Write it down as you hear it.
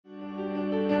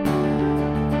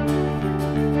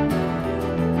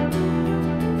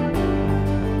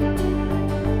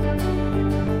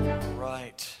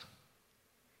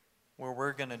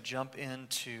to jump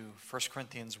into 1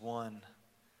 Corinthians 1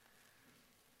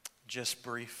 just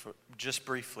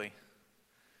briefly.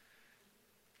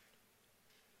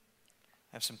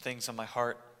 I have some things on my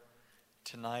heart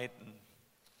tonight,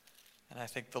 and I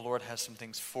think the Lord has some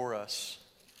things for us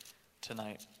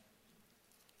tonight.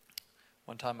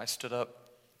 One time I stood up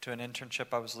to an internship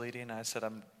I was leading, and I said I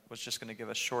was just going to give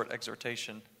a short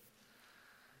exhortation.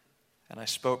 And I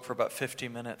spoke for about 50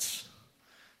 minutes.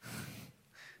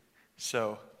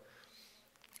 So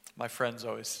my friends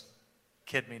always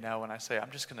kid me now when I say,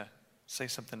 I'm just going to say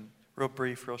something real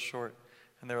brief, real short.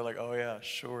 And they were like, oh yeah,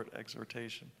 short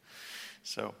exhortation.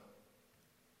 So,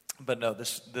 but no,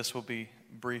 this will be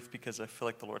brief because I feel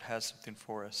like the Lord has something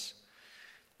for us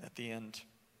at the end.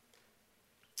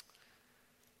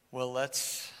 Well,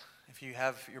 if you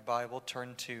have your Bible,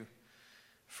 turn to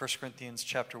 1 Corinthians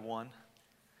chapter 1.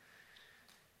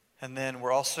 And then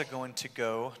we're also going to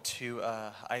go to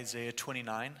Isaiah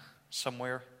 29,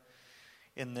 somewhere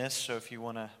in this. So if you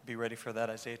want to be ready for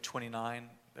that, Isaiah 29,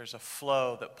 there's a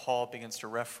flow that Paul begins to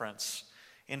reference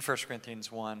in 1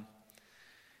 Corinthians 1.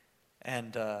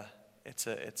 And it's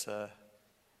a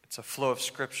flow of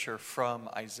scripture from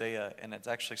Isaiah, and it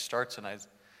actually starts in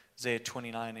Isaiah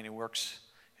 29, and he works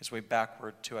his way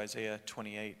backward to Isaiah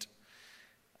 28.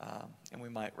 And we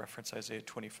might reference Isaiah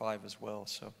 25 as well.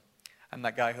 So I'm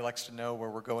that guy who likes to know where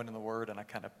we're going in the Word, and I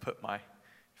kind of put my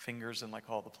fingers in like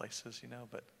all the places,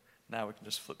 but now we can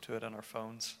just flip to it on our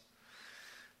phones.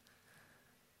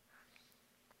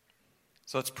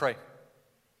 So let's pray.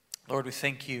 Lord, we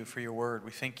thank you for your Word.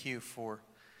 We thank you for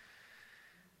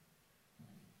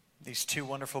these two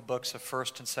wonderful books of 1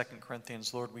 and 2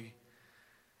 Corinthians. Lord, we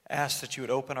ask that you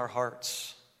would open our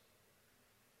hearts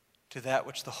to that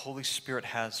which the Holy Spirit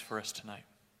has for us tonight.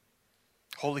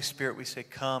 Holy Spirit, we say,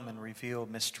 come and reveal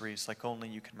mysteries like only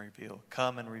you can reveal.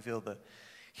 Come and reveal the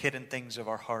hidden things of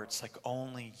our hearts like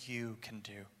only you can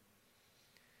do.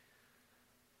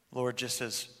 Lord, just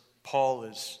as Paul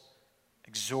is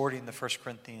exhorting the 1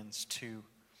 Corinthians to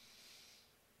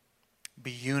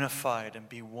be unified and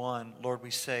be one, Lord,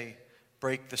 we say,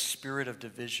 break the spirit of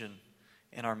division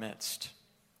in our midst.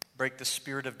 Break the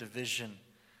spirit of division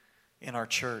in our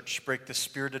church. Break the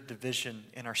spirit of division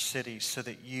in our city so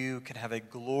that you can have a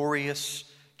glorious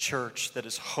church that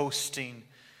is hosting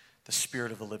the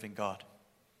Spirit of the living God,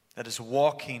 that is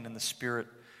walking in the Spirit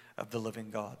of the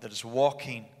living God, that is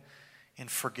walking in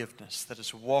forgiveness, that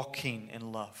is walking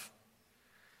in love.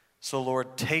 So,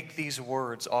 Lord, take these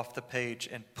words off the page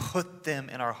and put them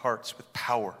in our hearts with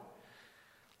power.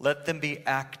 Let them be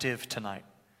active tonight.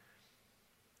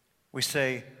 We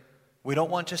say, we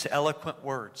don't want just eloquent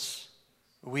words.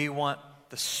 We want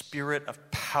the spirit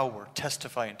of power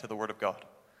testifying to the Word of God.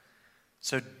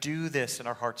 So do this in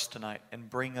our hearts tonight and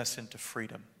bring us into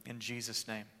freedom. In Jesus'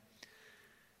 name.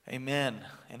 Amen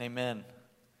and amen.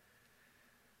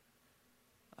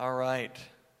 All right.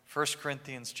 1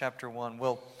 Corinthians chapter 1.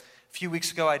 Well, a few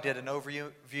weeks ago I did an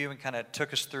overview and kind of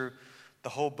took us through the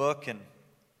whole book.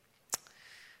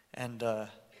 And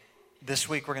this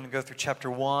week we're going to go through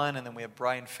chapter 1, and then we have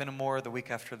Brian Fenimore. The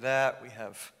week after that we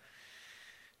have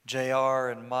JR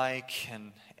and Mike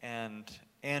and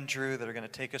Andrew that are going to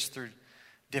take us through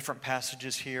different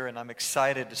passages here, and I'm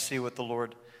excited to see what the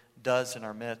Lord does in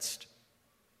our midst.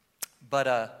 But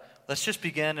let's just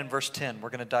begin in verse 10.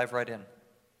 We're going to dive right in.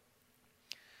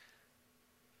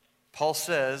 Paul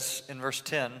says in verse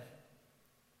 10,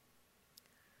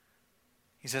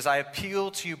 he says, I appeal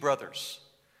to you, brothers,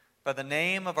 by the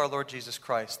name of our Lord Jesus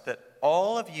Christ, that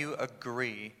all of you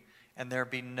agree and there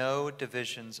be no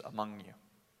divisions among you,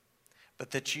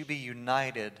 but that you be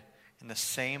united in the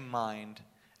same mind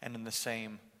and in the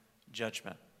same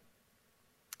judgment.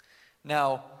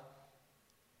 Now,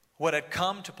 what had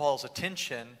come to Paul's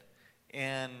attention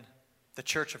in the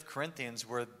church of Corinthians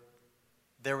were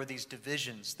there were these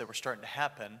divisions that were starting to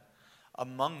happen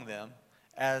among them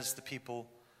as the people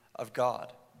of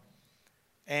God.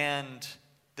 And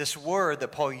this word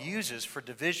that Paul uses for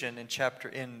division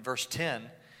in verse 10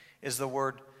 is the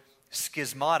word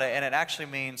schismata, and it actually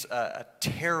means a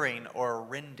tearing or a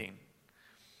rending.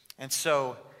 And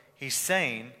so he's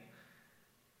saying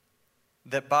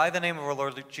that by the name of our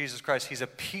Lord Jesus Christ, he's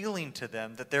appealing to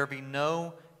them that there be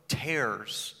no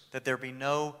tears, that there be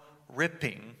no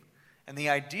ripping. And the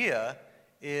idea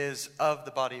is of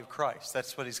the body of Christ.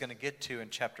 That's what he's going to get to in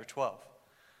chapter 12.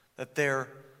 That there,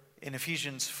 in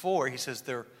Ephesians 4, he says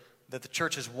that the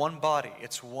church is one body.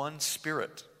 It's one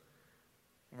spirit.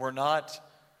 We're not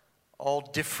all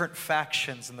different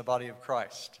factions in the body of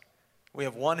Christ. We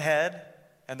have one head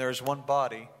and there is one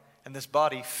body. And this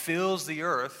body fills the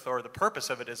earth, or the purpose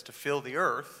of it is to fill the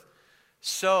earth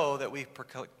so that we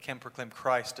can proclaim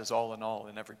Christ as all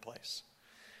in every place.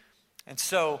 And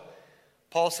so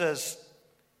Paul says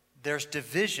there's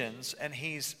divisions, and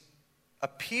he's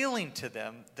appealing to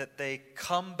them that they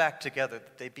come back together,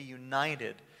 that they be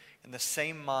united in the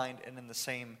same mind and in the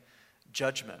same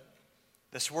judgment.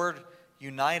 This word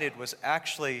united was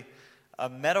actually a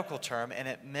medical term, and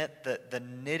it meant the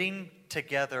knitting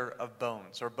together of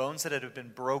bones, or bones that had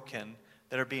been broken,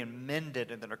 that are being mended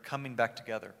and that are coming back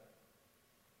together.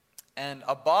 And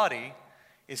a body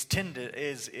is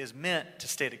meant to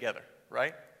stay together,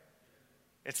 right?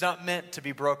 It's not meant to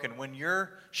be broken. When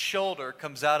your shoulder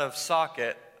comes out of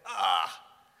socket,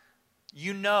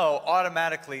 you know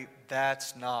automatically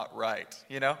that's not right,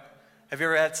 you know? Have you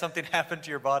ever had something happen to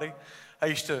your body? I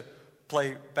used to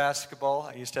play basketball.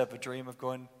 I used to have a dream of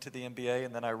going to the NBA,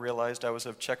 and then I realized I was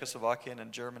of Czechoslovakian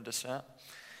and German descent.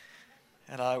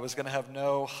 And I was going to have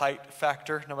no height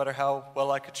factor, no matter how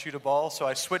well I could shoot a ball. So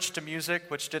I switched to music,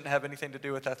 which didn't have anything to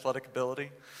do with athletic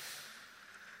ability.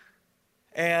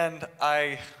 And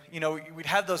we'd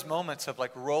have those moments of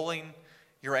like rolling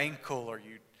your ankle, or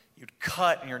you'd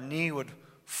cut and your knee would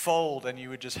fold, and you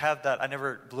would just have that. I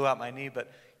never blew out my knee, but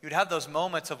you'd have those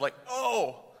moments of like,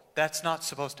 oh, that's not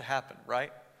supposed to happen,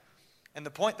 right? And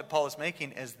the point that Paul is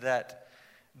making is that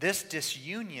this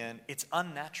disunion, it's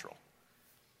unnatural.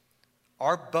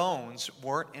 Our bones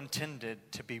weren't intended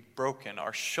to be broken.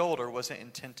 Our shoulder wasn't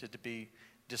intended to be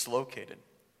dislocated.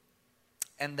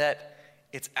 And that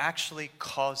it's actually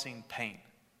causing pain.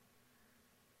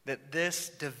 That this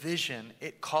division,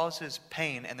 it causes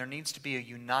pain, and there needs to be a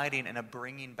uniting and a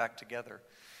bringing back together.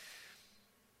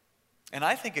 And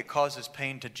I think it causes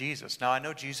pain to Jesus. Now, I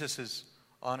know Jesus is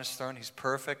on his throne. He's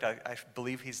perfect. I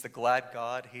believe he's the glad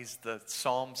God. He's the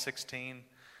Psalm 16.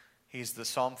 He's the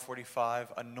Psalm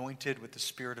 45, anointed with the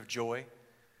spirit of joy.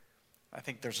 I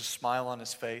think there's a smile on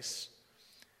his face.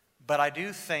 But I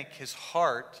do think his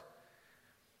heart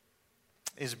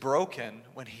is broken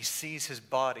when he sees his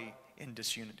body in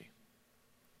disunity.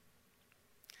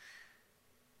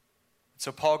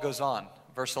 So Paul goes on,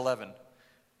 verse 11.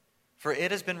 For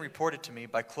it has been reported to me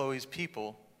by Chloe's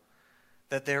people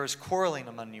that there is quarreling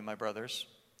among you, my brothers.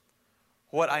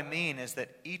 What I mean is that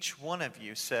each one of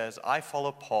you says, I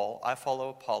follow Paul, I follow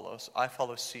Apollos, I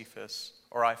follow Cephas,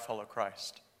 or I follow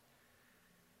Christ.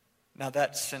 Now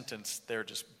that sentence there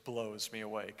just blows me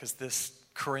away, because this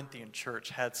Corinthian church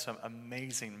had some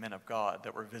amazing men of God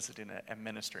that were visiting it and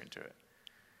ministering to it.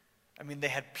 I mean, they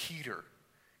had Peter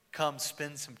come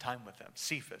spend some time with them.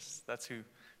 Cephas, that's who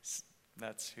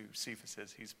Cephas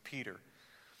is. He's Peter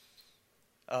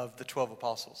of the 12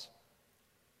 apostles.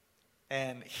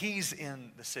 And he's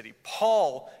in the city.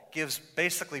 Paul gives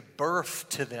basically birth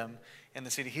to them in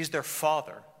the city. He's their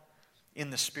father in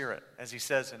the Spirit, as he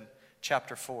says in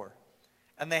chapter 4.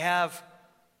 And they have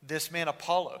this man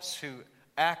Apollos, who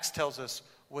Acts tells us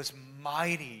was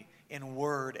mighty in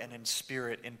word and in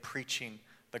spirit in preaching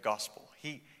the gospel.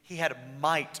 He had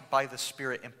might by the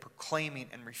Spirit in proclaiming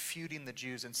and refuting the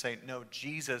Jews and saying, no,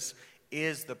 Jesus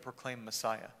is the proclaimed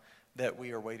Messiah that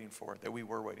we were waiting for.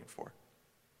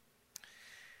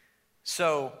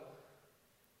 So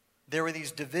there were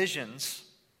these divisions,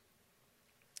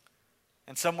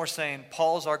 and some were saying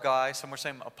Paul's our guy, some were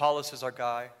saying Apollos is our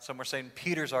guy, some were saying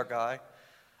Peter's our guy.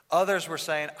 Others were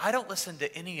saying, I don't listen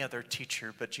to any other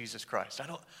teacher but Jesus Christ.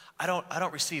 I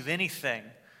don't receive anything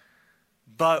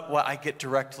but what I get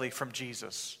directly from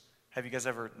Jesus. Have you guys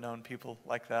ever known people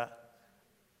like that?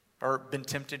 Or been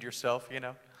tempted yourself, you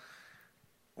know?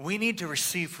 We need to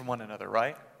receive from one another,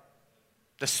 right?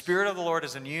 The Spirit of the Lord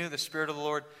is in you, the Spirit of the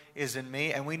Lord is in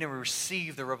me, and we need to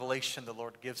receive the revelation the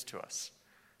Lord gives to us.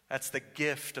 That's the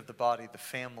gift of the body, the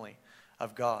family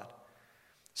of God.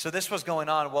 So this was going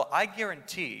on. Well, I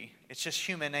guarantee, it's just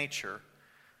human nature,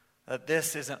 that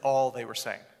this isn't all they were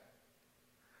saying.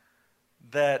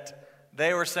 That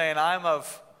they were saying, I'm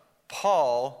of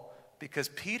Paul because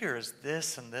Peter is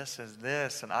this and this is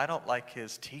this, and I don't like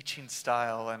his teaching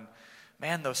style, and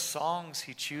man, those songs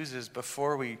he chooses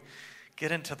before we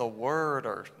get into the word,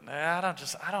 or I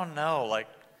don't know, like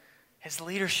his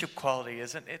leadership quality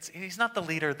he's not the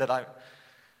leader that I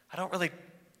don't really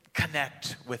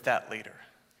connect with that leader,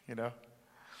 you know?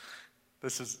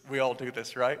 We all do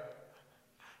this, right?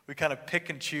 We kind of pick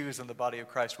and choose in the body of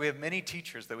Christ. We have many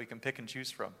teachers that we can pick and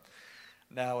choose from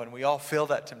now, and we all feel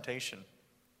that temptation.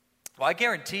 Well, I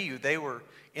guarantee you they were,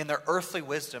 in their earthly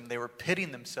wisdom, they were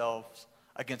pitting themselves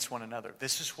against one another.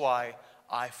 This is why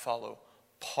I follow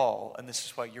Paul, and this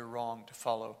is why you're wrong to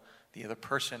follow the other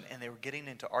person. And they were getting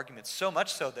into arguments, so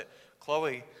much so that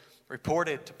Chloe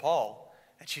reported to Paul,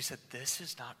 and she said, this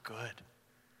is not good.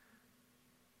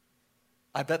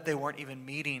 I bet they weren't even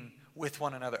meeting with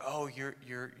one another. Oh, you're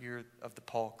of the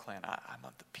Paul clan. I'm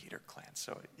of the Peter clan.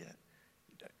 So, yeah.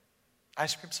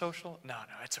 Ice cream social? No,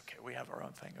 it's okay. We have our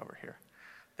own thing over here.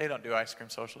 They don't do ice cream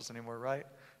socials anymore, right?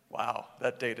 Wow,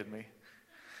 that dated me.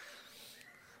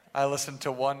 I listened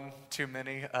to one too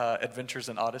many Adventures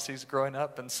and Odysseys growing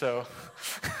up, and so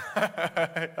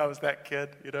I was that kid,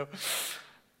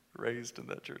 raised in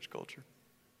that church culture.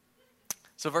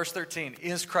 So verse 13,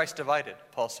 is Christ divided?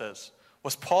 Paul says.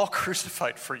 Was Paul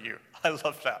crucified for you? I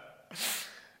love that.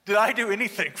 Did I do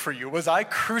anything for you? Was I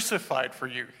crucified for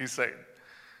you? He's saying.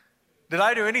 Did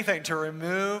I do anything to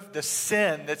remove the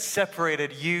sin that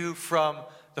separated you from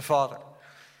the Father?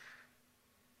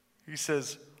 He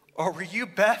says, or were you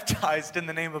baptized in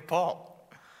the name of Paul?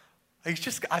 I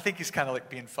think he's kind of like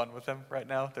being fun with him right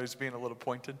now. There's being a little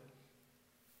pointed.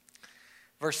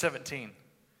 Verse 17.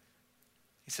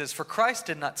 He says, for Christ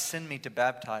did not send me to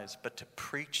baptize, but to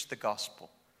preach the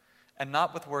gospel, and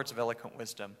not with words of eloquent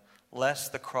wisdom,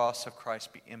 lest the cross of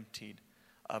Christ be emptied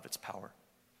of its power.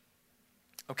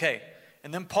 Okay,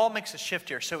 and then Paul makes a shift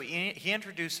here. So he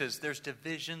introduces, there's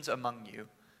divisions among you,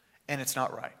 and it's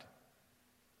not right.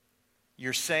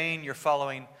 You're saying you're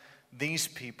following these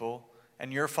people,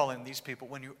 and you're following these people,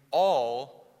 when you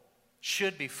all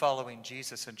should be following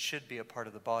Jesus and should be a part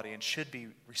of the body and should be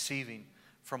receiving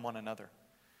from one another.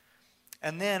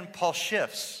 And then Paul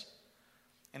shifts,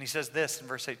 and he says this in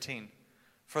verse 18,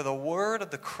 for the word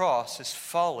of the cross is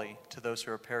folly to those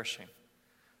who are perishing,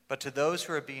 but to those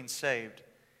who are being saved,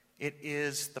 it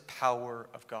is the power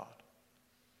of God.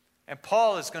 And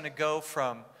Paul is going to go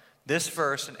from this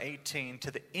verse in 18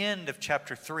 to the end of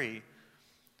chapter 3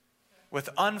 with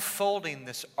unfolding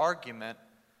this argument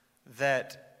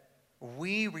that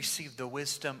we receive the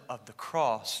wisdom of the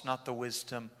cross, not the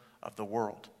wisdom of the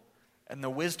world. And the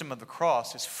wisdom of the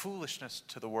cross is foolishness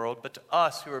to the world, but to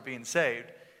us who are being saved,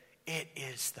 it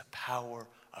is the power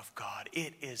of God.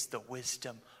 It is the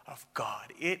wisdom of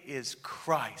God. It is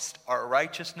Christ, our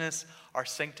righteousness, our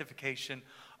sanctification,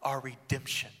 our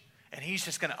redemption. And he's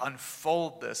just going to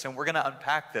unfold this, and we're going to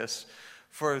unpack this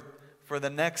for the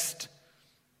next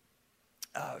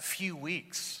few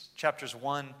weeks, chapters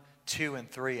 1, 2, and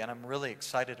 3, and I'm really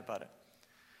excited about it.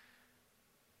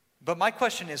 But my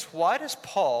question is, why does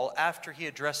Paul, after he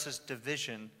addresses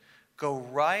division, go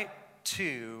right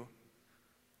to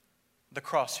the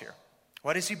cross here?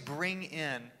 Why does he bring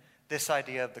in this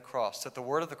idea of the cross, that the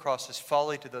word of the cross is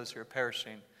folly to those who are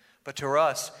perishing, but to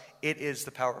us, it is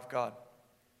the power of God?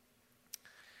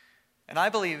 And I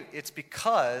believe it's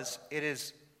because it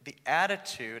is the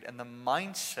attitude and the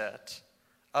mindset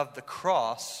of the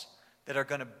cross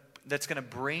that's going to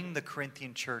bring the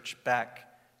Corinthian church back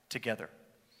together.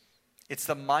 It's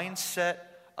the mindset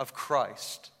of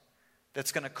Christ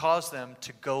that's going to cause them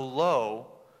to go low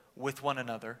with one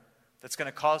another, that's going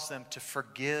to cause them to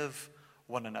forgive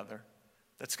one another,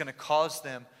 that's going to cause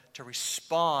them to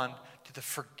respond to the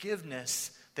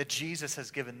forgiveness that Jesus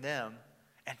has given them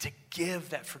and to give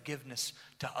that forgiveness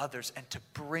to others and to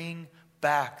bring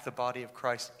back the body of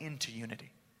Christ into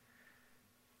unity.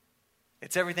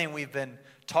 It's everything we've been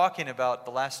talking about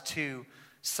the last 2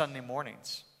 Sunday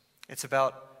mornings. It's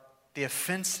about the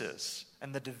offenses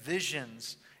and the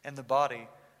divisions in the body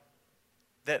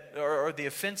that or the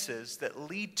offenses that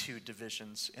lead to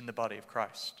divisions in the body of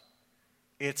Christ.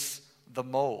 It's the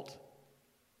mold.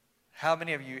 How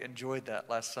many of you enjoyed that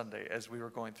last Sunday as we were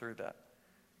going through that?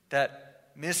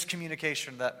 That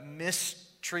miscommunication, that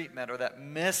mistreatment, or that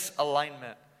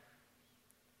misalignment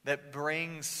that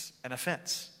brings an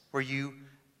offense, where you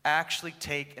actually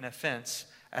take an offense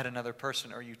at another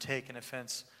person, or you take an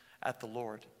offense at the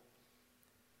Lord.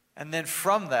 And then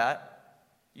from that,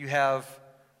 you have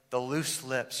the loose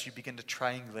lips. You begin to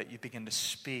triangulate. You begin to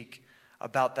speak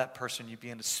about that person. You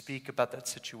begin to speak about that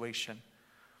situation.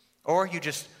 Or you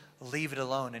just leave it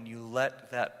alone and you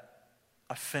let that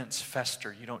offense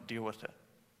fester. You don't deal with it.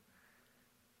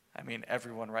 I mean,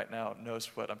 everyone right now knows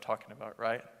what I'm talking about,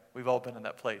 right? We've all been in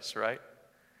that place, right?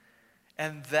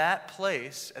 And that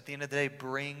place, at the end of the day,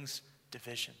 brings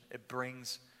division. It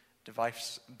brings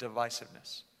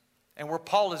divisiveness. And where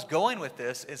Paul is going with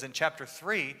this is in chapter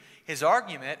 3, his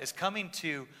argument is coming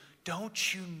to,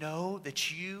 don't you know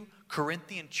that you,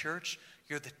 Corinthian church,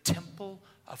 you're the temple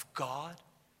of God,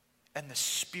 and the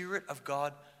Spirit of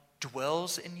God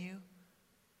dwells in you?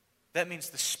 That means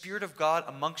the Spirit of God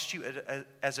amongst you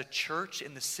as a church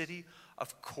in the city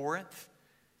of Corinth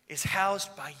is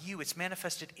housed by you. It's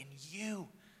manifested in you.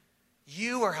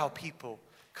 You are how people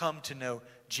come to know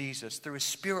Jesus, through His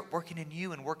Spirit working in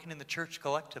you and working in the church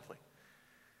collectively.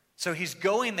 So he's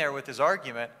going there with his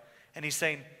argument, and he's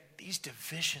saying, these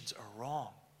divisions are wrong.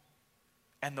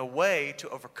 And the way to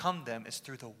overcome them is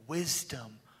through the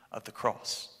wisdom of the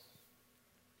cross.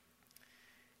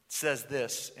 It says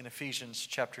this in Ephesians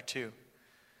chapter 2.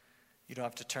 You don't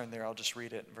have to turn there, I'll just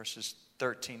read it in verses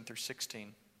 13 through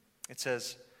 16. It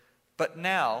says, "But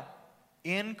now,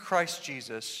 in Christ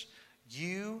Jesus,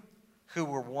 you who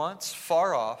were once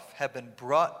far off have been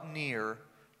brought near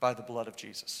by the blood of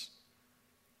Jesus.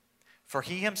 For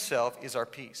he himself is our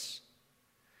peace,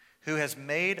 who has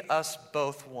made us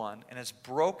both one and has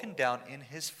broken down in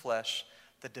his flesh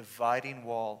the dividing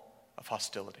wall of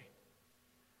hostility."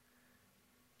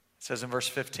 It says in verse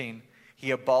 15,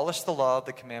 "He abolished the law of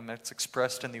the commandments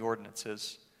expressed in the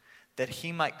ordinances, that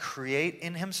he might create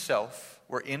in himself,"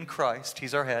 we're in Christ,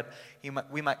 he's our head, he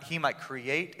might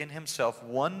create in himself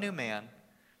one new man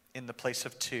in the place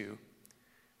of two,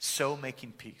 so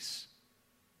making peace.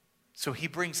 So he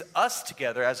brings us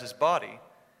together as his body.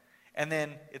 And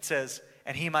then it says,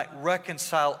 "And he might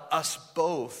reconcile us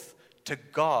both to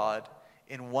God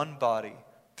in one body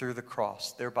through the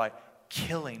cross, thereby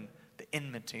killing the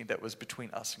enmity that was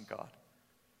between us and God."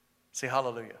 Say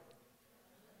hallelujah.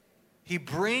 He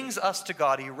brings us to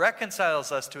God, he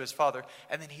reconciles us to his Father,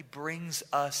 and then he brings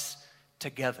us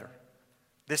together.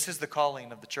 This is the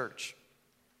calling of the church.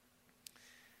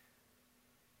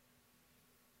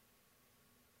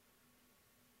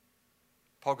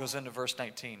 Paul goes into verse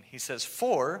 19. He says,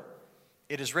 "For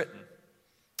it is written,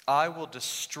 I will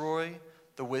destroy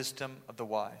the wisdom of the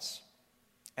wise,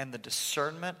 and the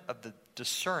discernment of the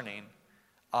discerning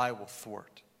I will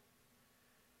thwart."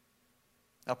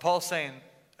 Now Paul's saying,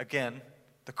 again,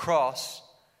 the cross,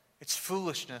 it's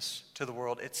foolishness to the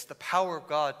world. It's the power of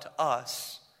God to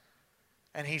us.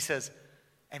 And he says,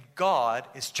 and God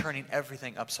is turning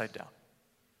everything upside down.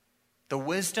 The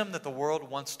wisdom that the world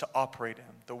wants to operate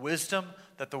in, the wisdom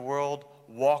that the world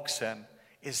walks in,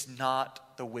 is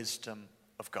not the wisdom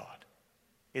of God,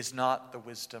 is not the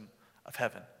wisdom of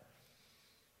heaven.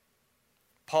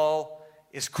 Paul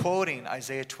is quoting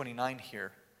Isaiah 29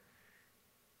 here.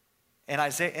 In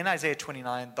Isaiah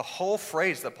 29, the whole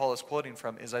phrase that Paul is quoting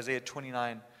from is Isaiah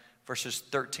 29, verses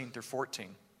 13 through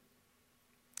 14.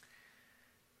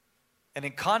 And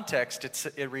in context,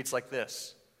 it reads like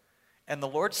this. "And the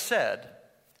Lord said,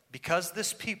 because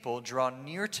this people draw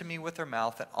near to me with their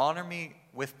mouth and honor me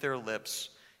with their lips,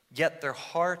 yet their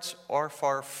hearts are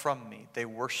far from me. They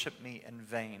worship me in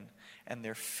vain, and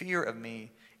their fear of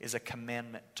me is a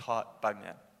commandment taught by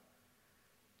men."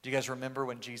 Do you guys remember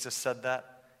when Jesus said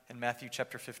that in Matthew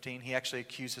chapter 15? He actually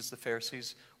accuses the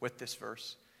Pharisees with this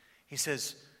verse. He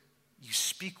says, "You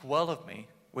speak well of me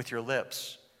with your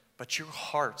lips, but your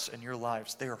hearts and your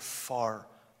lives, they are far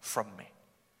from me."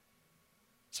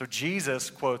 So Jesus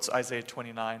quotes Isaiah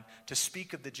 29 to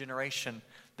speak of the generation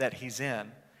that he's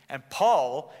in. And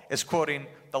Paul is quoting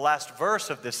the last verse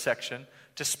of this section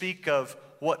to speak of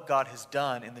what God has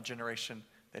done in the generation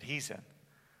that he's in.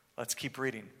 Let's keep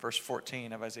reading. Verse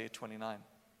 14 of Isaiah 29.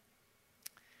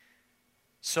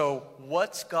 "So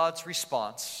what's God's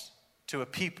response to a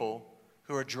people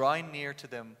who are drawing near to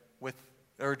him with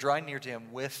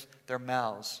their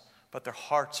mouths, but their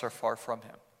hearts are far from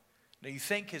him?" Now you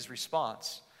think his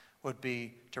response would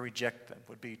be to reject them,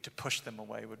 would be to push them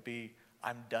away, would be,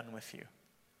 "I'm done with you."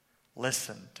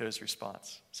 Listen to his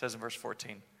response. It says in verse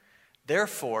 14,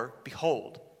 "Therefore,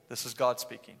 behold," this is God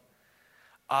speaking,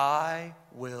 "I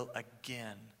will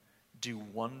again do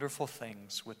wonderful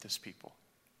things with this people."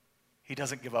 He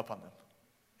doesn't give up on them.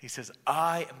 He says,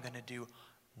 "I am going to do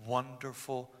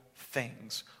wonderful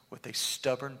things with a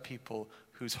stubborn people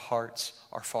whose hearts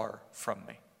are far from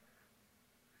me."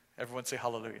 Everyone say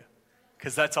hallelujah.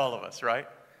 Because that's all of us, right?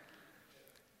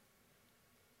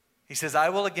 He says, "I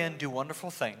will again do wonderful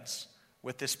things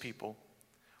with this people.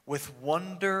 With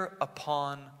wonder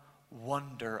upon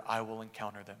wonder I will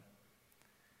encounter them.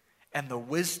 And the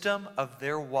wisdom of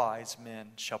their wise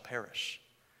men shall perish,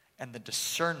 and the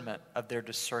discernment of their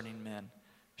discerning men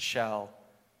shall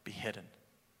be hidden."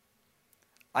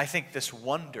 I think this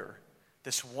wonder,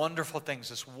 this wonderful things,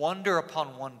 this wonder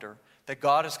upon wonder that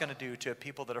God is going to do to a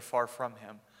people that are far from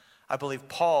him, I believe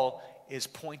Paul is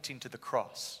pointing to the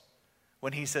cross.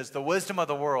 When he says the wisdom of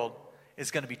the world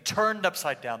is going to be turned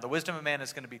upside down, the wisdom of man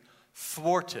is going to be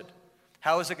thwarted.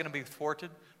 How is it going to be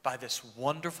thwarted? By this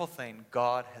wonderful thing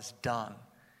God has done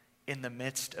in the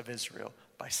midst of Israel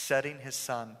by setting his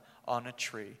son on a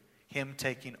tree, him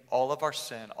taking all of our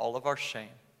sin, all of our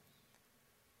shame,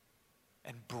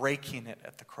 and breaking it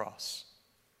at the cross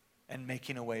and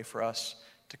making a way for us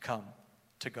to come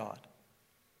to God.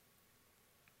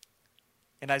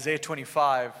 In Isaiah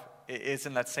 25, it is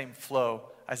in that same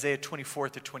flow. Isaiah 24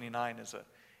 to 29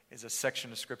 is a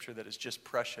section of Scripture that is just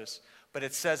precious. But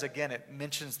it says, again, it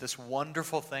mentions this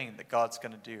wonderful thing that God's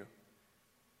going to do.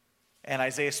 And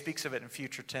Isaiah speaks of it in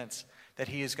future tense, that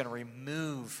he is going to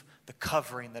remove the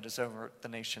covering that is over the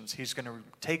nations. He's going to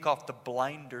take off the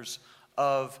blinders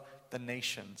of the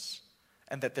nations,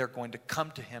 and that they're going to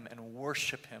come to him and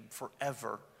worship him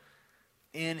forever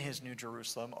in his New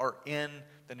Jerusalem, or in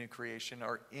the new creation,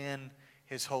 or in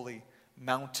his holy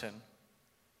mountain.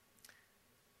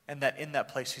 And that in that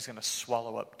place he's going to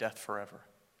swallow up death forever.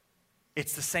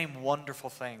 It's the same wonderful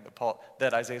thing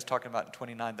that Isaiah is talking about in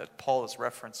 29 that Paul is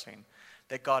referencing,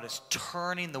 that God is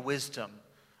turning the wisdom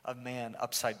of man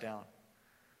upside down.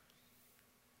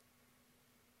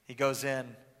 He goes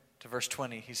in to verse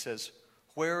 20. He says,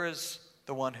 "Where is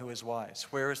the one who is wise?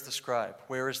 Where is the scribe?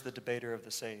 Where is the debater of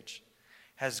the sage?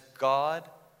 Has God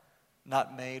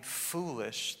not made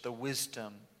foolish the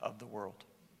wisdom of the world?"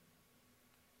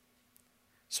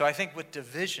 So I think with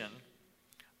division,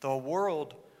 the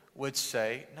world would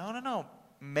say, no,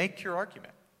 make your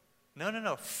argument.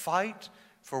 No, fight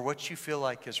for what you feel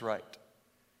like is right.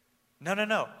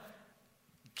 No,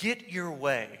 get your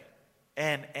way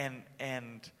and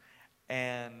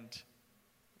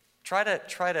try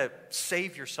to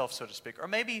save yourself, so to speak. Or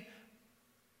maybe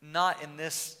not in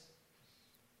this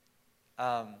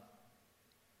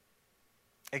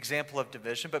example of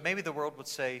division, but maybe the world would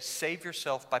say, save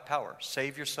yourself by power,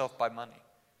 save yourself by money,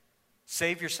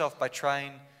 save yourself by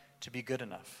trying to be good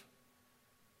enough.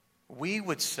 We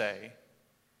would say,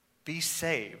 be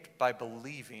saved by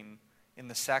believing in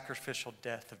the sacrificial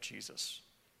death of Jesus.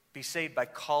 Be saved by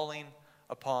calling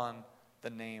upon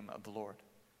the name of the Lord.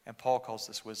 And Paul calls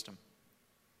this wisdom.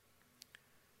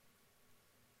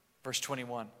 Verse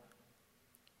 21.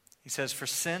 He says, "For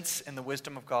since in the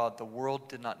wisdom of God the world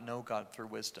did not know God through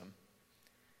wisdom,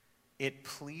 it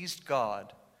pleased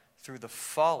God through the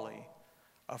folly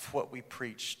of what we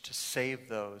preach to save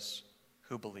those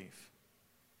who believe."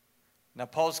 Now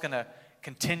Paul's going to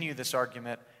continue this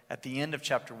argument at the end of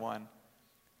chapter 1.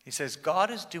 He says, God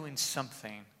is doing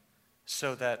something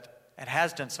so that, and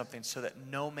has done something so that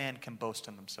no man can boast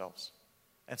in themselves.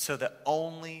 And so that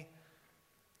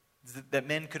that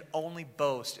men could only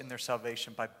boast in their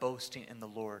salvation by boasting in the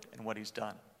Lord and what he's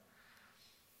done.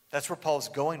 That's where Paul's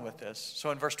going with this.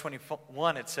 So in verse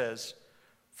 21 it says,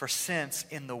 "For since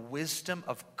in the wisdom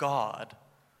of God,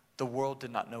 the world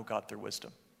did not know God through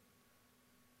wisdom."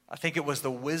 I think it was the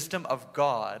wisdom of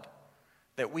God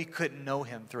that we couldn't know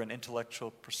him through an intellectual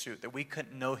pursuit, that we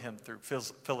couldn't know him through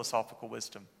philosophical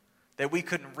wisdom, that we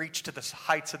couldn't reach to the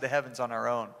heights of the heavens on our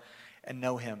own and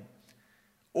know him.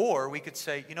 Or we could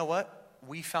say, you know what?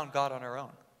 We found God on our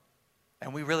own,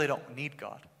 and we really don't need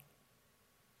God.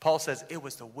 Paul says it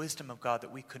was the wisdom of God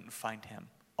that we couldn't find him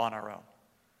on our own.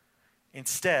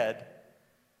 Instead,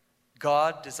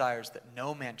 God desires that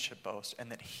no man should boast,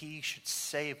 and that he should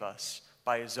save us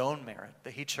by his own merit,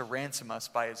 that he should ransom us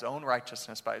by his own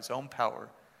righteousness, by his own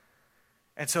power,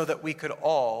 and so that we could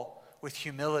all, with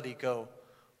humility, go,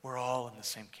 we're all in the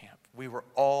same camp. We were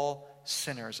all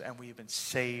sinners, and we've been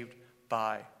saved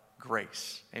by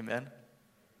grace. Amen?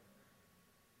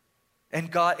 And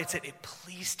God, it said it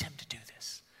pleased him to do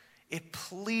this. It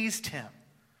pleased him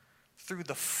through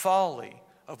the folly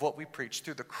of what we preach,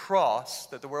 through the cross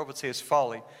that the world would say is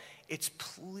folly. It's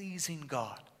pleasing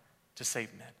God to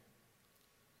save men.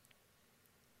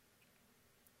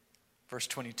 Verse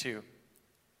 22. It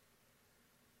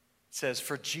says,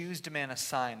 "For Jews demand a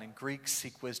sign and Greeks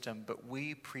seek wisdom, but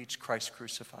we preach Christ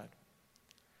crucified.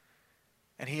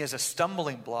 And he is a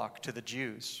stumbling block to the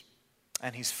Jews,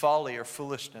 and he's folly or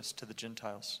foolishness to the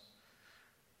Gentiles.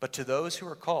 But to those who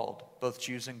are called, both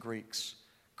Jews and Greeks,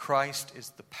 Christ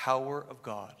is the power of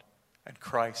God, and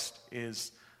Christ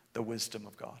is the wisdom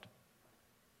of God."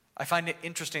 I find it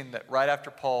interesting that right after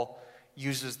Paul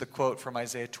uses the quote from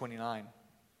Isaiah 29,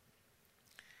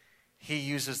 he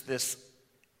uses this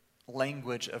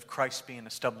language of Christ being a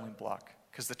stumbling block.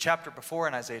 Because the chapter before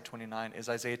in Isaiah 29 is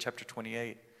Isaiah chapter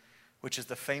 28, which is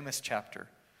the famous chapter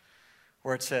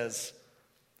where it says,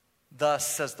 "Thus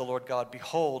says the Lord God,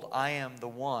 behold, I am the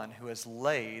one who has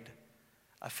laid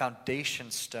a foundation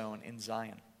stone in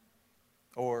Zion,"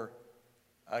 or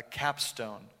a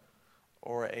capstone,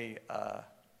 or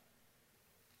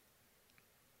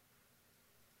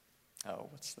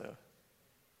what's the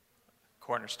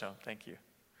cornerstone? Thank you.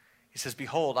 He says,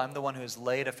 "Behold, I'm the one who has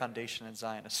laid a foundation in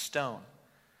Zion, a stone,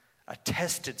 a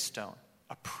tested stone,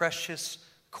 a precious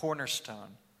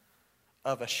cornerstone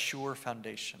of a sure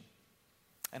foundation.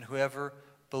 And whoever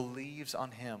believes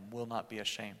on him will not be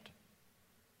ashamed."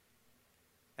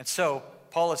 And so,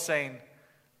 Paul is saying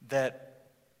that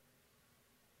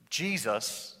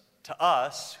Jesus to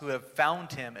us who have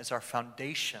found him as our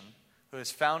foundation, who has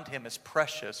found him as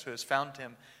precious, who has found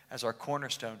him as our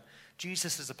cornerstone,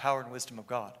 Jesus is the power and wisdom of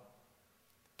God.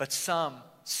 But some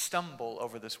stumble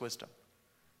over this wisdom.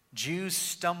 Jews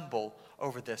stumble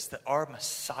over this, that our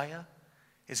Messiah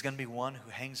is going to be one who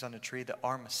hangs on a tree, that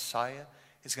our Messiah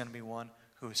is going to be one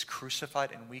who is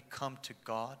crucified, and we come to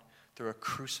God through a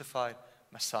crucified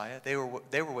Messiah. They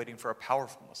were waiting for a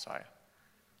powerful Messiah.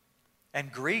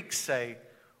 And Greeks say,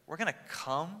 we're going to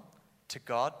come to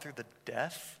God through the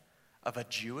death of a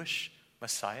Jewish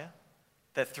Messiah,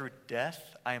 that through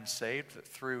death I am saved, that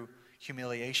through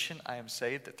humiliation I am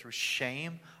saved, that through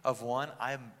shame of one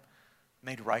I am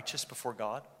made righteous before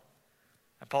God.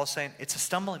 And Paul's saying it's a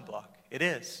stumbling block. It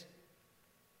is.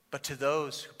 But to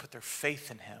those who put their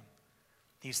faith in him,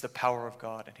 he's the power of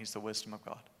God and he's the wisdom of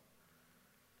God.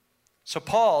 So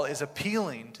Paul is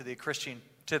appealing to the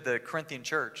Corinthian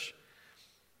church,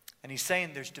 and he's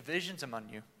saying there's divisions among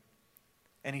you.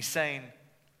 And he's saying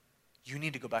you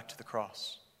need to go back to the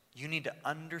cross. You need to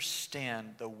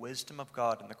understand the wisdom of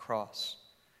God in the cross.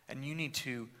 And you need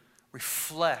to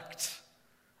reflect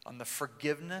on the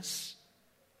forgiveness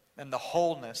and the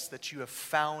wholeness that you have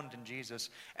found in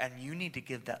Jesus. And you need to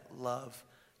give that love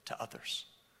to others.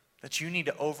 That you need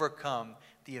to overcome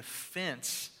the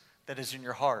offense that is in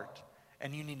your heart.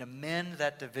 And you need to mend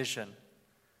that division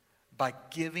by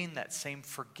giving that same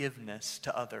forgiveness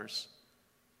to others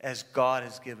as God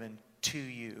has given to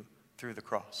you through the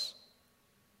cross.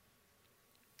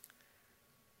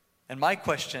 And my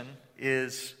question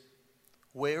is,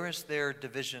 where is there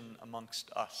division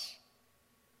amongst us?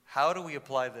 How do we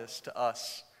apply this to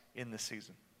us in this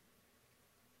season?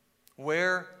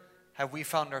 Where have we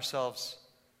found ourselves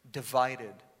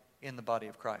divided in the body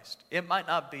of Christ? It might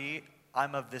not be,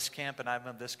 I'm of this camp and I'm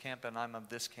of this camp and I'm of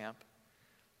this camp.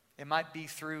 It might be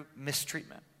through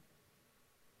mistreatment.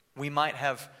 We might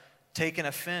have taken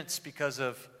offense because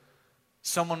of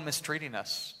someone mistreating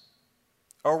us.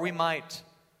 Or we might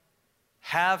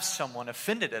have someone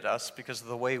offended at us because of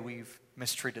the way we've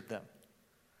mistreated them.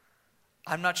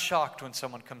 I'm not shocked when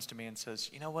someone comes to me and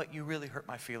says, you know what, you really hurt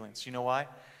my feelings. You know why?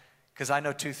 Because I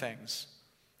know two things.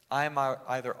 I am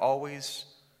either always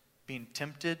being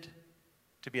tempted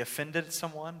to be offended at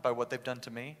someone by what they've done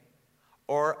to me,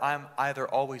 or I'm either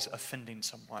always offending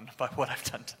someone by what I've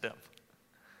done to them.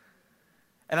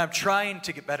 And I'm trying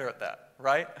to get better at that,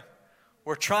 right?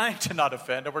 We're trying to not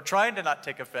offend, and we're trying to not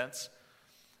take offense.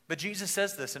 But Jesus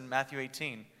says this in Matthew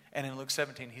 18 and in Luke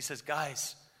 17. He says,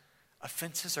 guys,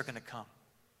 offenses are going to come.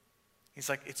 He's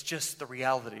like, it's just the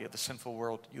reality of the sinful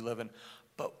world you live in.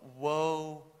 But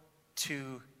woe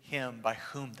to him by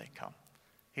whom they come.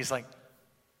 He's like,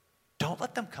 don't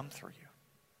let them come through you.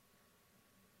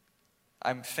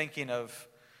 I'm thinking of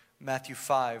Matthew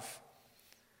 5,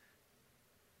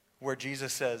 where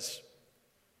Jesus says,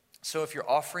 so if you're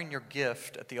offering your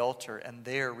gift at the altar and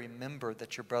there remember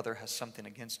that your brother has something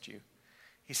against you,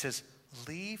 he says,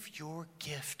 leave your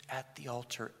gift at the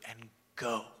altar and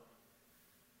go.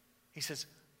 He says,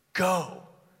 go.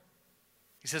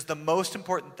 He says the most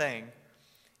important thing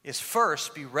is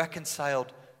first be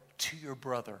reconciled to your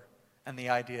brother. And the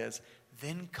idea is,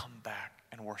 then come back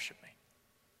and worship me.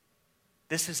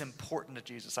 This is important to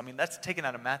Jesus. I mean, that's taken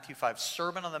out of Matthew 5,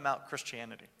 Sermon on the Mount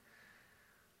Christianity.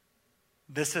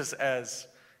 This is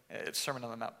Sermon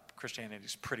on the Mount Christianity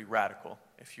is pretty radical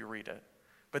if you read it.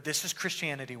 But this is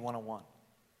Christianity 101.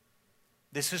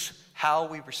 This is how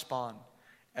we respond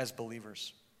as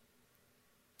believers.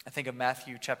 I think of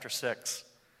Matthew chapter 6.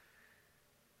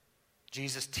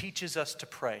 Jesus teaches us to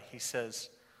pray. He says,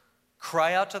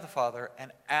 cry out to the Father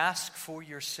and ask for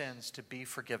your sins to be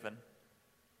forgiven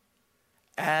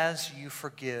as you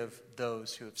forgive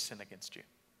those who have sinned against you.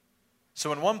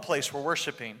 So in one place we're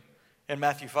worshiping in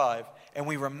Matthew 5, and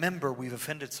we remember we've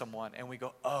offended someone, and we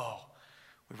go, oh,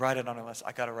 we write it on our list.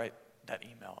 I got to write that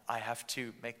email. I have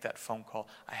to make that phone call.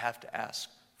 I have to ask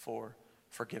for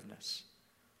forgiveness.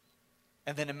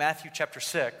 And then in Matthew chapter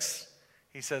 6,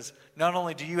 he says, not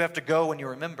only do you have to go when you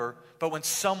remember, but when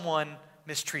someone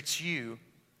mistreats you,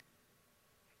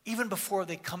 even before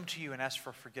they come to you and ask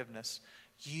for forgiveness,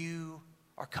 you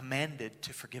are commanded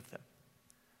to forgive them.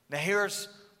 Now here's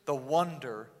the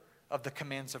wonder of the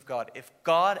commands of God. If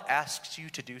God asks you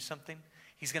to do something,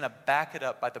 he's going to back it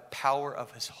up by the power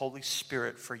of his Holy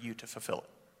Spirit for you to fulfill it.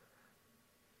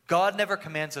 God never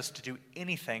commands us to do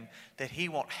anything that he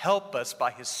won't help us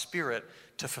by his Spirit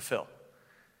to fulfill.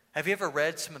 Have you ever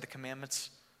read some of the commandments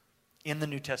in the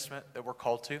New Testament that we're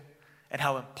called to and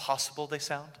how impossible they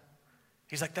sound?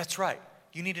 He's like, that's right.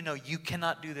 You need to know you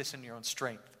cannot do this in your own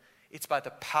strength. It's by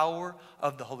the power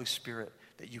of the Holy Spirit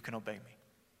that you can obey me.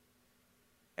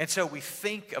 And so we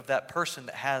think of that person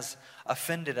that has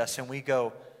offended us and we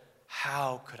go,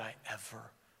 how could I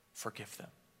ever forgive them?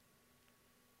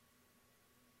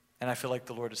 And I feel like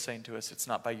the Lord is saying to us, it's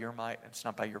not by your might, it's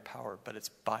not by your power, but it's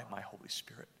by my Holy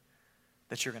Spirit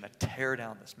that you're going to tear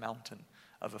down this mountain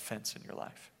of offense in your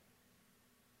life.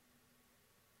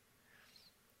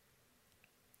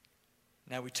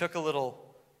 Now, we took a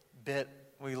little bit,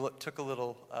 took a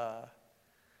little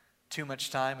too much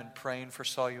time in praying for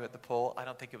Saw You at the Pole. I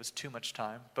don't think it was too much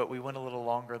time, but we went a little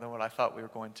longer than what I thought we were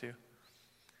going to.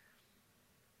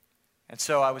 And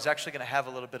so I was actually going to have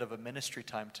a little bit of a ministry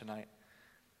time tonight,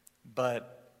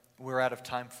 but we're out of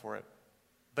time for it.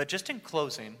 But just in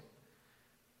closing,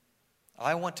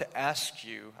 I want to ask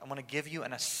you, I want to give you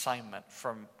an assignment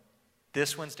from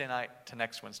this Wednesday night to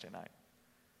next Wednesday night.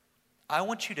 I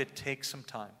want you to take some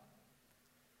time.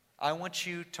 I want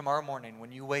you tomorrow morning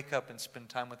when you wake up and spend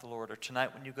time with the Lord, or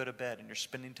tonight when you go to bed and you're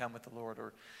spending time with the Lord,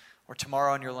 or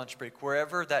tomorrow on your lunch break,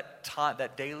 wherever that time,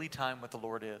 that daily time with the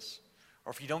Lord is,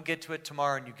 or if you don't get to it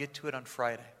tomorrow and you get to it on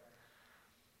Friday,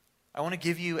 I want to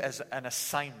give you as an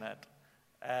assignment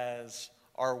as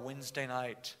our Wednesday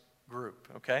night group,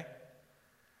 okay?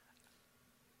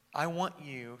 I want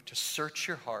you to search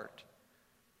your heart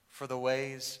for the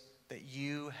ways that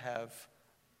you have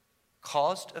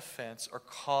caused offense or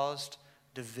caused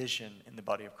division in the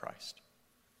body of Christ.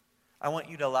 I want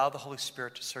you to allow the Holy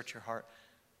Spirit to search your heart,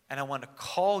 and I want to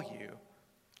call you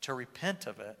to repent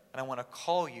of it, and I want to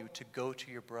call you to go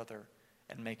to your brother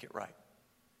and make it right.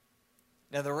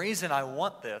 Now, the reason I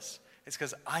want this is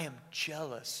because I am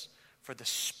jealous for the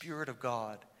Spirit of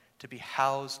God to be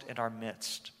housed in our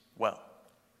midst well.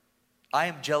 I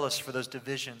am jealous for those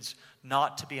divisions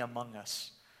not to be among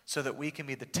us, so that we can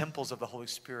be the temples of the Holy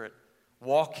Spirit,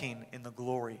 walking in the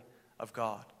glory of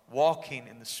God, walking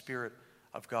in the Spirit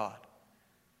of God.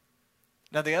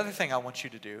 Now, the other thing I want you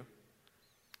to do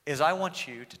is I want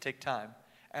you to take time,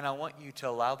 and I want you to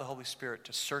allow the Holy Spirit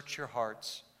to search your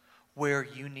hearts where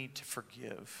you need to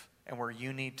forgive and where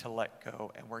you need to let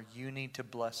go and where you need to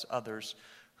bless others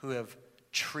who have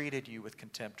treated you with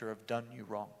contempt or have done you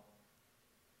wrong.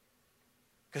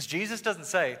 Because Jesus doesn't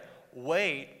say,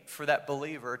 wait for that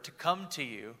believer to come to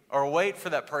you, or wait for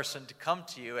that person to come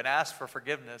to you and ask for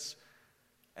forgiveness,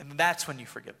 and that's when you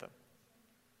forgive them.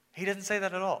 He doesn't say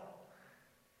that at all.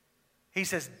 He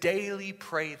says, daily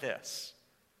pray this: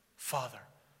 Father,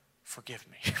 forgive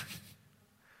me.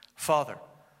 Father,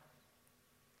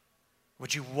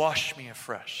 would you wash me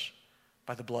afresh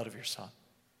by the blood of your Son?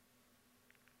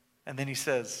 And then he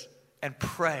says, and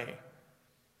pray,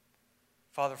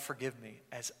 Father, forgive me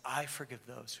as I forgive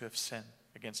those who have sinned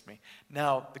against me.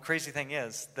 Now, the crazy thing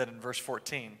is that in verse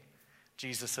 14,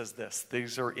 Jesus says this.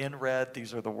 These are in red.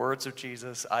 These are the words of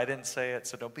Jesus. I didn't say it,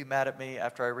 so don't be mad at me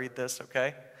after I read this,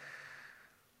 okay?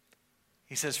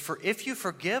 He says, for if you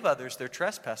forgive others their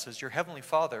trespasses, your heavenly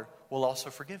Father will also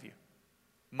forgive you.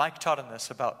 Mike taught on this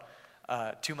about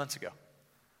 2 months ago.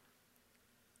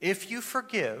 If you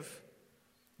forgive,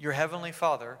 your heavenly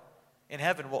Father in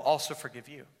heaven will also forgive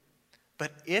you.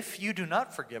 But if you do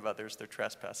not forgive others their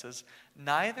trespasses,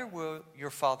 neither will your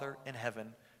Father in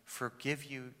heaven forgive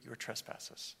you your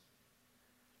trespasses.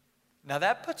 Now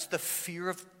that puts the fear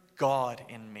of God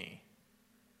in me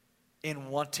in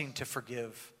wanting to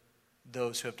forgive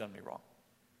those who have done me wrong.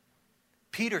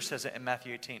 Peter says it in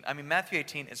Matthew 18. I mean, Matthew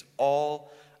 18 is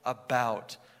all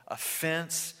about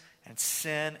offense and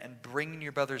sin and bringing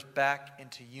your brothers back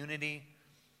into unity.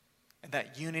 And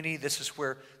that unity, this is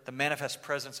where the manifest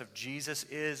presence of Jesus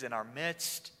is in our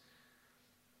midst.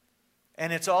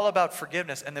 And it's all about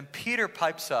forgiveness. And then Peter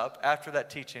pipes up after that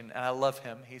teaching, and I love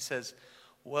him. He says,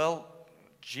 well,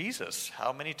 Jesus,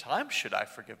 how many times should I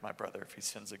forgive my brother if he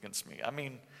sins against me? I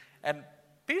mean, and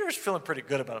Peter's feeling pretty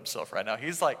good about himself right now.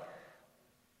 He's like,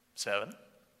 7,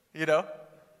 you know?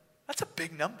 That's a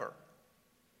big number.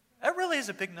 That really is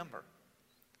a big number.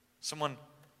 Someone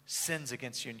sins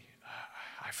against you and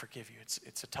I forgive you.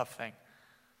 It's a tough thing.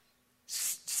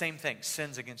 Same thing,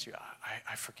 sins against you.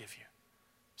 I forgive you.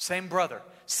 Same brother,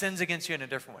 sins against you in a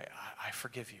different way. I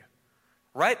forgive you.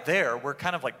 Right there, we're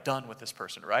kind of like done with this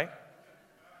person, right?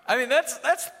 I mean, that's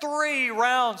 3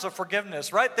 rounds of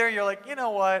forgiveness. Right there, you're like, you know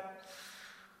what?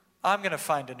 I'm going to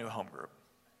find a new home group.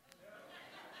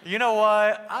 You know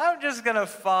what? I'm just going to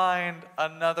find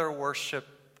another worship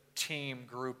team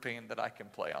grouping that I can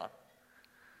play on.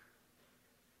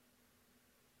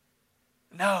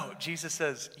 No, Jesus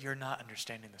says, you're not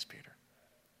understanding this, Peter.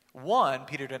 1,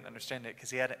 Peter didn't understand it because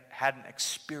he hadn't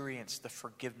experienced the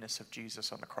forgiveness of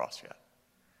Jesus on the cross yet.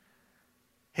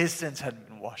 His sins hadn't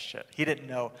been washed yet. He didn't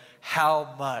know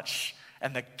how much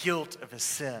and the guilt of his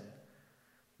sin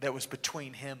that was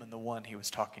between him and the one he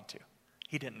was talking to.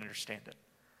 He didn't understand it.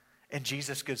 And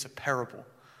Jesus gives a parable.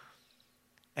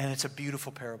 And it's a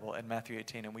beautiful parable in Matthew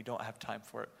 18, and we don't have time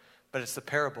for it. But it's the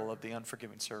parable of the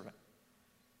unforgiving servant.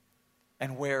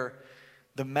 And where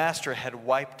the master had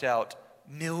wiped out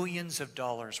millions of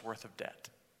dollars worth of debt.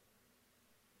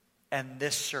 And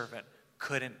this servant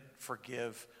couldn't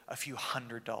forgive a few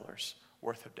 $100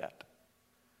 worth of debt.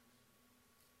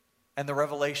 And the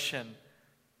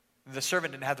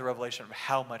servant didn't have the revelation of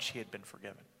how much he had been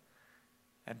forgiven.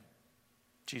 And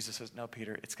Jesus says, no,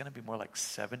 Peter, it's going to be more like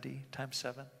 70 times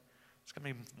 7. It's going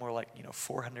to be more like,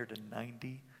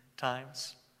 490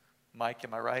 times. Mike,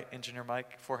 am I right? Engineer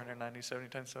Mike, 490, 70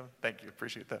 times 7? Thank you,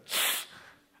 appreciate that.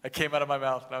 It came out of my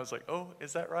mouth and I was like, oh,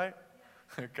 is that right?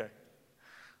 Okay.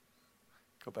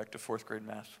 Go back to 4th grade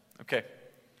math. Okay.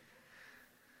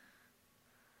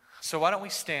 So why don't we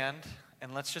stand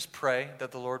and let's just pray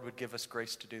that the Lord would give us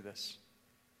grace to do this.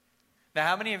 Now,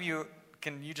 how many of you,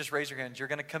 can you just raise your hands? You're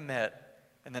going to commit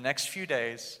in the next few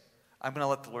days, I'm going to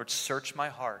let the Lord search my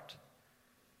heart.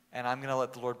 And I'm going to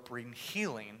let the Lord bring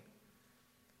healing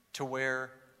to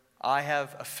where I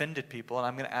have offended people. And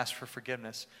I'm going to ask for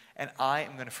forgiveness. And I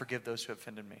am going to forgive those who have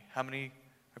offended me. How many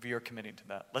of you are committing to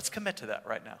that? Let's commit to that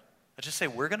right now. Let's just say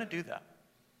we're going to do that.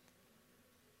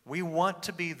 We want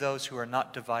to be those who are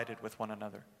not divided with one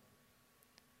another.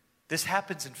 This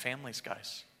happens in families,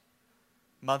 guys.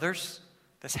 Mothers,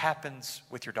 this happens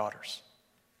with your daughters.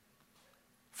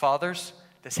 Fathers,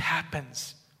 this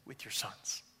happens with your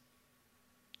sons.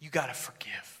 You got to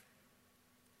forgive.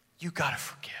 You got to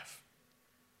forgive.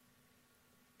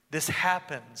 This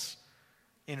happens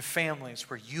in families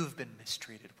where you've been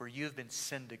mistreated, where you've been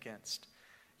sinned against.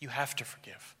 You have to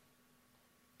forgive.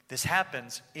 This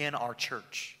happens in our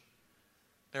church.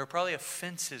 There are probably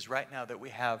offenses right now that we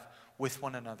have with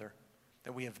one another,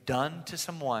 that we have done to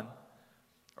someone,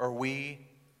 or we're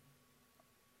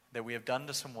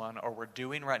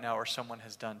doing right now, or someone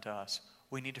has done to us.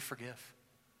 We need to forgive.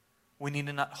 We need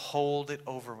to not hold it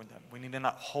over with them. We need to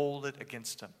not hold it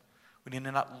against them. We need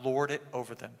to not lord it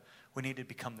over them. We need to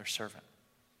become their servant.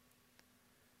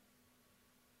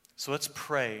 So let's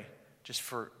pray just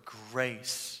for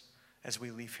grace as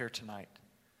we leave here tonight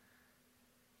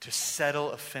to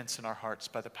settle offense in our hearts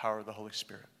by the power of the Holy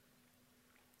Spirit.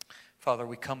 Father,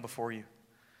 we come before you.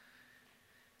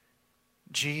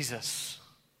 Jesus,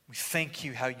 we thank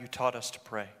you how you taught us to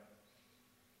pray.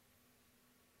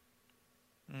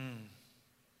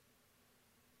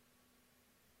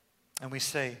 And we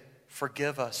say,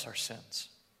 forgive us our sins.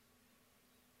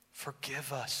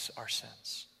 Forgive us our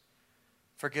sins.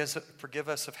 Forgive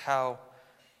us of how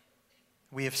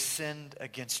we have sinned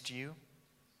against you.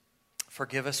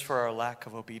 Forgive us for our lack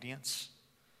of obedience.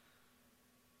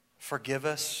 Forgive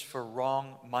us for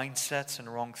wrong mindsets and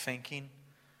wrong thinking.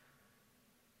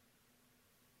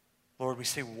 Lord, we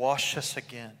say, wash us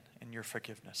again in your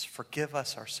forgiveness. Forgive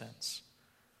us our sins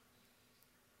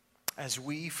as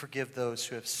we forgive those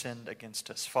who have sinned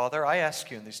against us. Father, I ask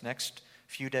you in these next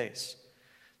few days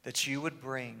that you would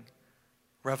bring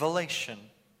revelation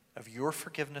of your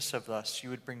forgiveness of us. You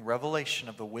would bring revelation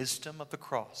of the wisdom of the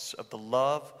cross, of the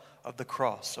love of the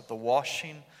cross, of the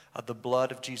washing of the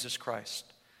blood of Jesus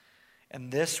Christ.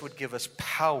 And this would give us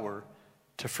power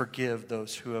to forgive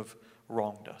those who have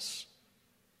wronged us,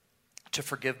 to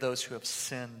forgive those who have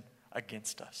sinned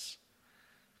against us.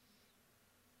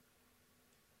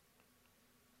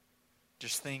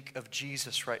 Just think of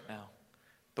Jesus right now,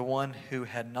 the one who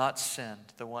had not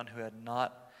sinned, the one who had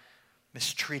not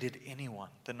mistreated anyone,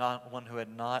 the one who had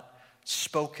not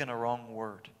spoken a wrong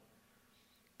word,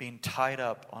 being tied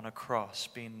up on a cross,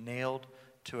 being nailed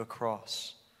to a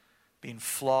cross, being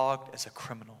flogged as a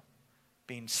criminal,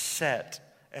 being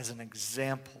set as an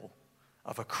example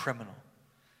of a criminal.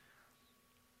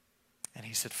 And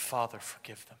he said, Father,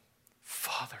 forgive them.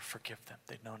 Father, forgive them.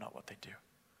 They know not what they do.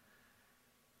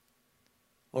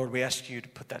 Lord, we ask you to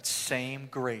put that same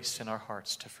grace in our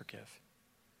hearts to forgive.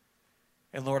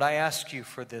 And Lord, I ask you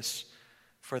for this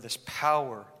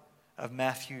power of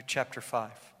Matthew chapter 5,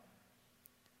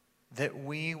 that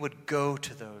we would go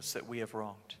to those that we have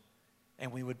wronged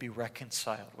and we would be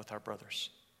reconciled with our brothers.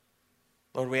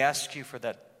 Lord, we ask you for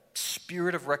that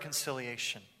spirit of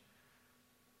reconciliation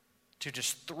to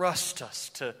just thrust us,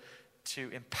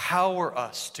 to empower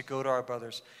us to go to our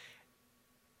brothers.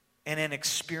 And in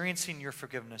experiencing your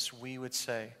forgiveness, we would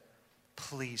say,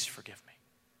 please forgive me.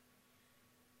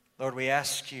 Lord, we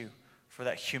ask you for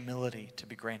that humility to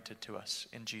be granted to us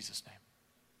in Jesus' name.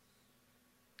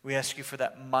 We ask you for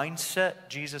that mindset,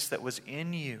 Jesus, that was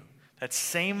in you, that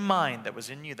same mind that was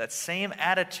in you, that same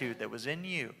attitude that was in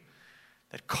you,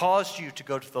 that caused you to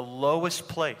go to the lowest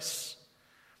place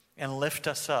and lift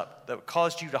us up, that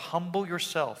caused you to humble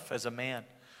yourself as a man.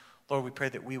 Lord, we pray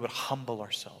that we would humble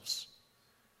ourselves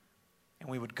and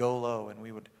we would go low and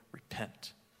we would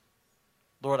repent.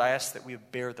 Lord, I ask that we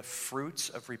would bear the fruits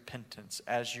of repentance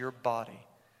as your body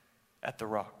at the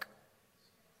rock.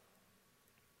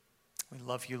 We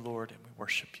love you, Lord, and we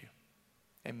worship you.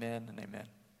 Amen and amen.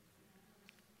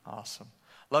 Awesome.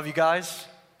 Love you guys.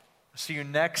 See you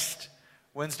next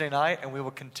Wednesday night, and we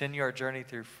will continue our journey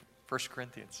through 1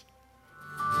 Corinthians.